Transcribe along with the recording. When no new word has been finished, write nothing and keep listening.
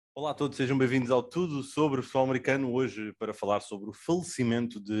Olá a todos, sejam bem-vindos ao Tudo sobre Futebol Americano, hoje para falar sobre o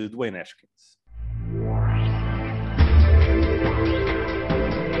falecimento de Dwayne Haskins.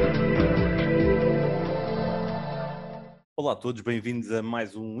 Olá a todos, bem-vindos a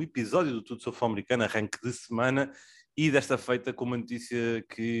mais um episódio do Tudo sobre Futebol Americano, arranque de semana, e desta feita com uma notícia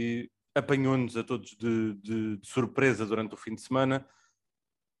que apanhou-nos a todos de surpresa durante o fim de semana.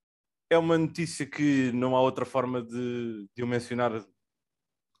 É uma notícia que não há outra forma de o mencionar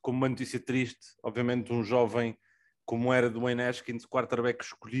como uma notícia triste. Obviamente um jovem como era Dwayne Haskins, quarterback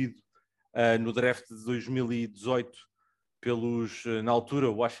escolhido no draft de 2018 pelos, na altura,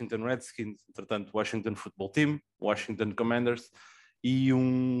 Washington Redskins, entretanto Washington Football Team, Washington Commanders, e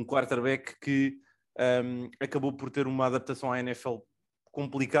um quarterback que acabou por ter uma adaptação à NFL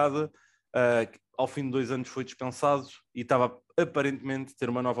complicada. Ao fim de 2 anos foi dispensado e estava aparentemente a ter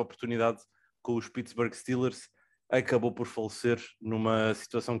uma nova oportunidade com os Pittsburgh Steelers. Acabou por falecer numa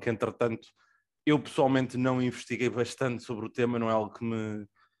situação que, entretanto, eu pessoalmente não investiguei bastante sobre o tema, não é algo que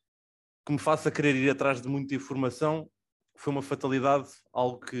me faça querer ir atrás de muita informação. Foi uma fatalidade,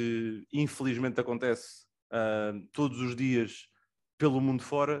 algo que infelizmente acontece todos os dias pelo mundo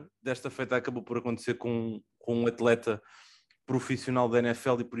fora. Desta feita acabou por acontecer com um atleta profissional da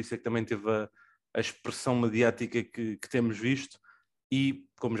NFL e por isso é que também teve a expressão mediática que temos visto. E,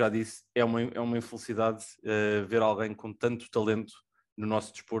 como já disse, é uma infelicidade ver alguém com tanto talento no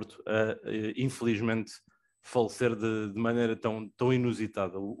nosso desporto infelizmente falecer de maneira tão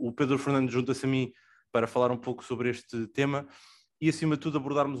inusitada. O Pedro Fernandes junta-se a mim para falar um pouco sobre este tema e, acima de tudo,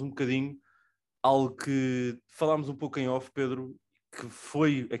 abordarmos um bocadinho algo que falámos um pouco em off, Pedro, que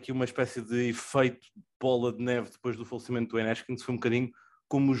foi aqui uma espécie de efeito bola de neve depois do falecimento do Dwayne Haskins. Foi um bocadinho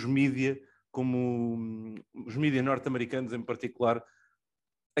como os mídias norte-americanos em particular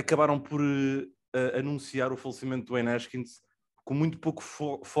acabaram por anunciar o falecimento do Dwayne Haskins com muito pouco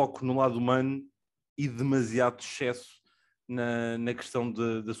foco no lado humano e demasiado excesso na questão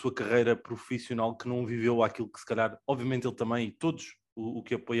da sua carreira profissional, que não viveu aquilo que se calhar, obviamente ele também e todos o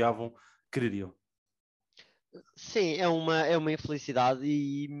que apoiavam quereriam. Sim, é uma infelicidade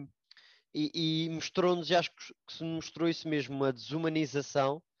e mostrou-nos, e acho que se mostrou isso mesmo, uma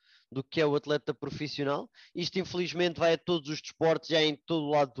desumanização do que é o atleta profissional. Isto, infelizmente, vai a todos os desportos, já em todo o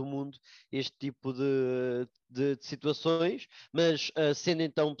lado do mundo, este tipo de situações, mas sendo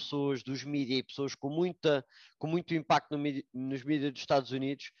então pessoas dos mídias e pessoas com muito impacto nos mídias dos Estados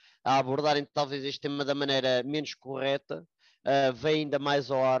Unidos a abordarem talvez este tema da maneira menos correta. Vem ainda mais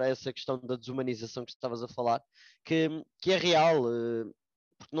ao ar essa questão da desumanização que estavas a falar, que é real.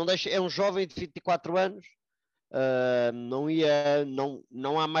 Porque não deixa, é um jovem de 24 anos, não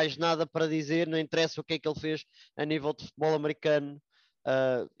há mais nada para dizer, não interessa o que é que ele fez a nível de futebol americano.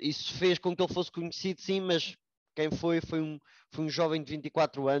 Isso fez com que ele fosse conhecido, sim, mas quem foi um jovem de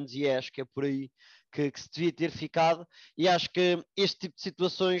 24 anos e acho que é por aí que se devia ter ficado. E acho que este tipo de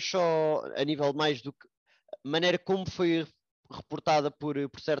situações, só a nível mais do que maneira como foi reportada por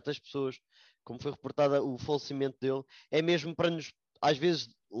certas pessoas, como foi reportada o falecimento dele, é mesmo para nos, às vezes,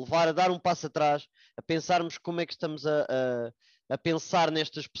 levar a dar um passo atrás, a pensarmos como é que estamos a pensar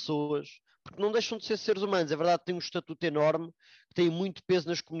nestas pessoas, porque não deixam de ser seres humanos. É verdade, têm um estatuto enorme, que têm muito peso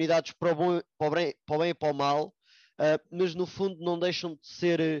nas comunidades para o bem, para o bem e para o mal. Mas no fundo não deixam de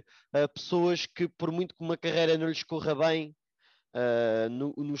ser pessoas que, por muito que uma carreira não lhes corra bem,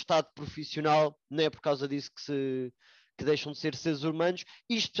 no estado profissional, não é por causa disso que deixam de ser seres humanos,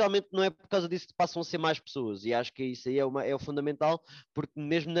 e especialmente não é por causa disso que passam a ser mais pessoas, e acho que isso aí é o fundamental, porque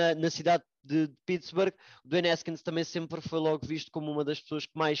mesmo na cidade de Pittsburgh, o Dwayne Haskins também sempre foi logo visto como uma das pessoas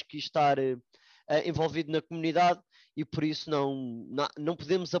que mais quis estar envolvido na comunidade, e por isso não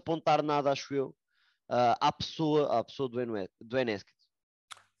podemos apontar nada, acho eu, à pessoa do Dwayne Haskins.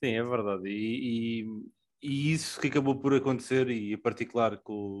 Sim, é verdade. E isso que acabou por acontecer, e em particular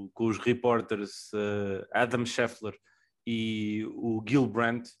com os reporters Adam Scheffler e o Gil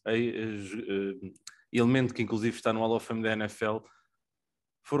Brandt, elemento que inclusive está no Hall of Fame da NFL,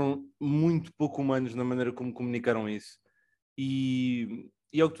 foram muito pouco humanos na maneira como comunicaram isso. E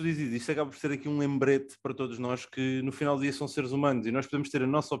é o que tu dizes, isto acaba por ser aqui um lembrete para todos nós que no final do dia são seres humanos e nós podemos ter a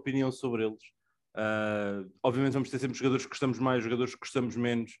nossa opinião sobre eles. Obviamente vamos ter sempre jogadores que gostamos mais, jogadores que gostamos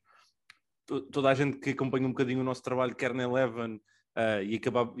menos. Toda a gente que acompanha um bocadinho o nosso trabalho, quer na Eleven,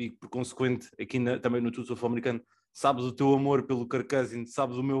 e por consequente aqui também no Tudo Futebol Americano, sabes o teu amor pelo Kirk Cousins,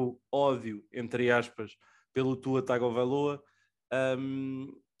 sabes o meu ódio, entre aspas, pelo Tua Tagovailoa.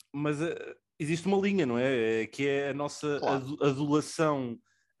 Mas existe uma linha, não é? Que é a nossa Claro. adulação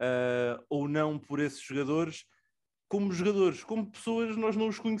ou não por esses jogadores, como jogadores, como pessoas, nós não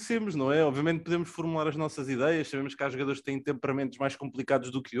os conhecemos, não é? Obviamente podemos formular as nossas ideias, sabemos que há jogadores que têm temperamentos mais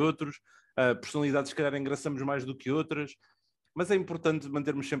complicados do que outros, personalidades que calhar engraçamos mais do que outras, mas é importante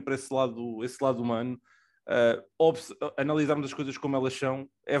mantermos sempre esse lado humano, analisarmos as coisas como elas são.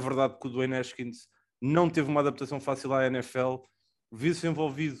 É verdade que o Dwayne Haskins não teve uma adaptação fácil à NFL, viu-se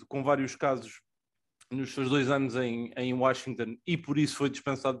envolvido com vários casos nos seus 2 anos em Washington e por isso foi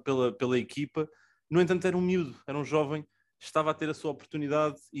dispensado pela equipa. No entanto, era um miúdo, era um jovem, estava a ter a sua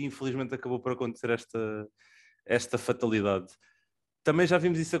oportunidade e infelizmente acabou por acontecer esta fatalidade. Também já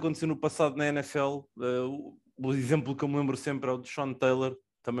vimos isso acontecer no passado na NFL. O exemplo que eu me lembro sempre é o de Sean Taylor,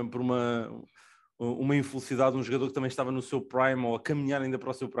 também por uma infelicidade, um jogador que também estava no seu prime ou a caminhar ainda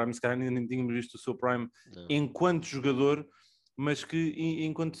para o seu prime, se calhar ainda nem tínhamos visto o seu prime enquanto jogador, mas que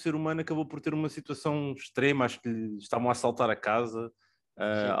enquanto ser humano acabou por ter uma situação extrema, acho que lhe estavam a assaltar a casa,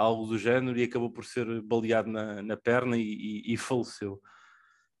 algo do género, e acabou por ser baleado na perna e faleceu.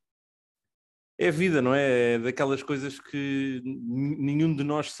 É a vida, não é? É daquelas coisas que nenhum de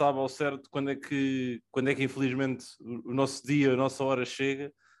nós sabe ao certo quando é que infelizmente o nosso dia, a nossa hora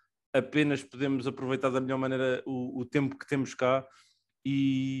chega. Apenas podemos aproveitar da melhor maneira o tempo que temos cá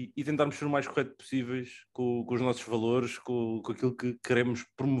e tentarmos ser o mais correto possíveis com os nossos valores, com aquilo que queremos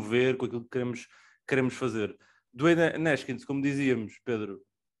promover, com aquilo que queremos fazer. Dwayne Haskins, como dizíamos, Pedro,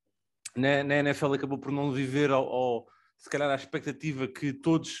 na NFL acabou por não viver se calhar à expectativa que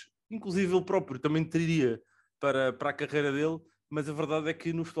todos, inclusive ele próprio, também teria para a carreira dele, mas a verdade é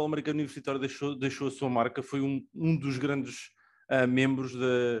que no futebol americano universitário deixou a sua marca, foi um dos grandes membros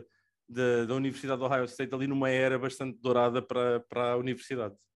da Universidade de Ohio State, ali numa era bastante dourada para a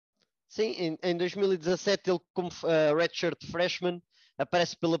universidade. Sim, em 2017 ele como redshirt freshman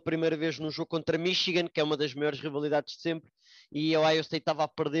aparece pela primeira vez num jogo contra Michigan, que é uma das maiores rivalidades de sempre, e o Ohio State estava a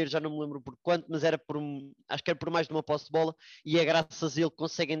perder, já não me lembro por quanto, mas acho que era por mais de uma posse de bola, e é graças a ele que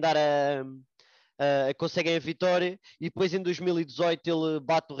conseguem dar conseguem a vitória, e depois em 2018 ele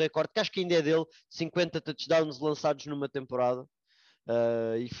bate o recorde, que acho que ainda é dele, 50 touchdowns lançados numa temporada.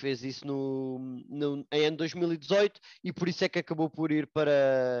 E fez isso em ano 2018 e por isso é que acabou por ir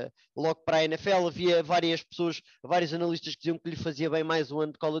logo para a NFL. Havia várias pessoas, vários analistas que diziam que lhe fazia bem mais um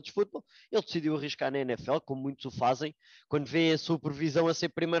ano de college football. Ele decidiu arriscar na NFL, como muitos o fazem. Quando vê a sua previsão a ser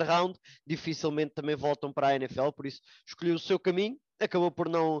primeiro round, dificilmente também voltam para a NFL, por isso escolheu o seu caminho. Acabou por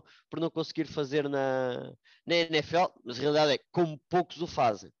não conseguir fazer na NFL, mas a realidade é que como poucos o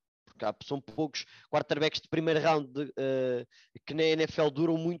fazem, porque são poucos quarterbacks de primeiro round que na NFL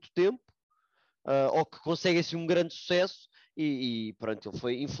duram muito tempo, ou que conseguem assim um grande sucesso, e pronto, ele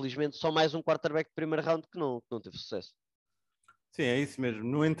foi infelizmente só mais um quarterback de primeiro round que não teve sucesso. Sim, é isso mesmo.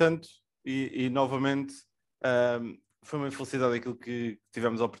 No entanto, e novamente, foi uma infelicidade aquilo que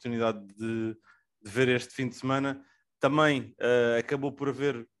tivemos a oportunidade de ver este fim de semana. Também acabou por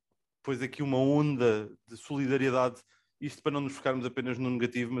haver, pois, aqui uma onda de solidariedade, isto para não nos focarmos apenas no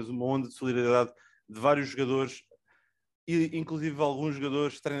negativo, mas uma onda de solidariedade de vários jogadores, e inclusive alguns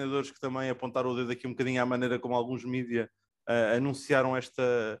jogadores, treinadores que também apontaram o dedo aqui um bocadinho à maneira como alguns mídia anunciaram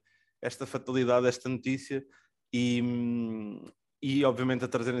esta fatalidade, esta notícia, e obviamente a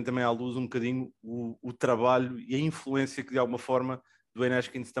trazerem também à luz um bocadinho o trabalho e a influência que de alguma forma Dwayne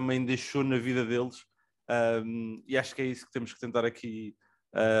Haskins também deixou na vida deles, e acho que é isso que temos que tentar aqui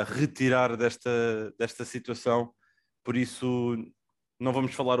retirar desta situação. Por isso não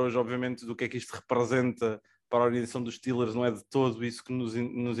vamos falar hoje obviamente do que é que isto representa para a organização dos Steelers, não é de todo isso que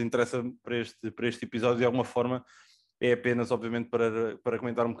nos interessa para este episódio. De alguma forma é apenas obviamente para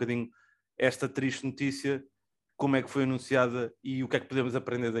comentar um bocadinho esta triste notícia, como é que foi anunciada e o que é que podemos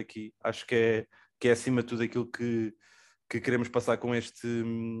aprender daqui. Acho que é acima de tudo aquilo que queremos passar com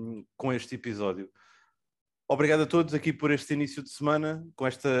este episódio. Obrigado a todos aqui por este início de semana, com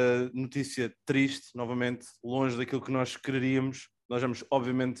esta notícia triste, novamente, longe daquilo que nós quereríamos. Nós vamos,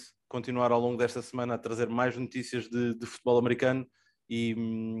 obviamente, continuar ao longo desta semana a trazer mais notícias de futebol americano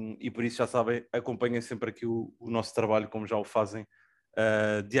e por isso já sabem, acompanhem sempre aqui o nosso trabalho, como já o fazem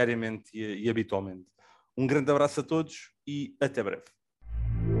diariamente e habitualmente. Um grande abraço a todos e até breve.